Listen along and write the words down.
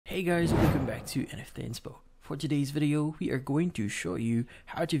Hey guys, welcome back to NFT Inspo. For today's video, we are going to show you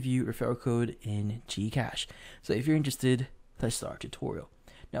how to view referral code in GCash. So if you're interested, let's start our tutorial.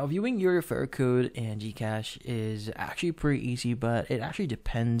 Now, viewing your referral code in GCash is actually pretty easy, but it actually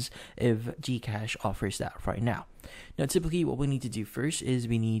depends if GCash offers that right now. Now, typically what we need to do first is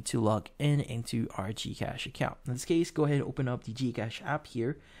we need to log into our GCash account. In this case, go ahead and open up the GCash app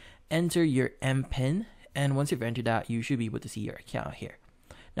here, enter your MPIN, and once you've entered that, you should be able to see your account here.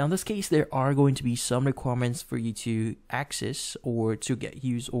 Now, in this case, there are going to be some requirements for you to access or to get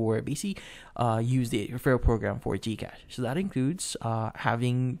use or basically use the referral program for GCash. So that includes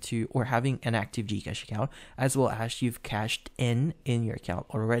having an active GCash account, as well as you've cashed in your account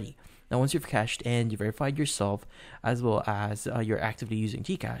already. Now, once you've cashed in, you verified yourself, as well as you're actively using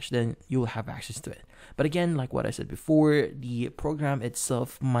GCash, then you'll have access to it. But again, like what I said before, the program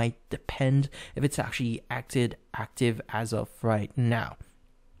itself might depend if it's actually active as of right now.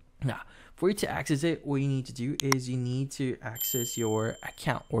 Now, for you to access it, what you need to do is you need to access your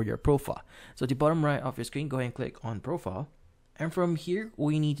account or your profile. So at the bottom right of your screen, go ahead and click on profile. And from here,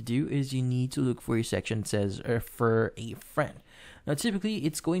 what you need to do is you need to look for your section that says refer a friend. Now, typically,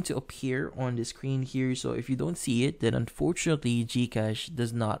 it's going to appear on the screen here. So if you don't see it, then unfortunately, GCash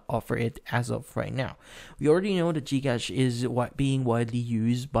does not offer it as of right now. We already know that GCash is being widely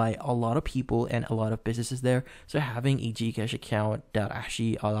used by a lot of people and a lot of businesses there. So having a GCash account that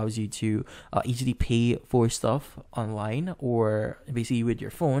actually allows you to easily pay for stuff online or basically with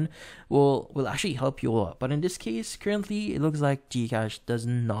your phone will actually help you a lot. But in this case, currently, it looks like GCash does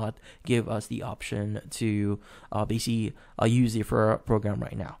not give us the option to basically use the referral program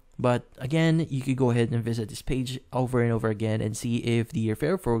right now. But again, you could go ahead and visit this page over and over again and see if the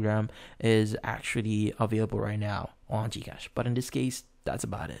referral program is actually available right now on GCash. But in this case, that's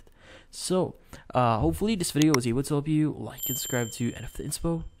about it. So hopefully this video was able to help you. Like and subscribe to NFT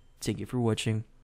Inspo. Thank you for watching.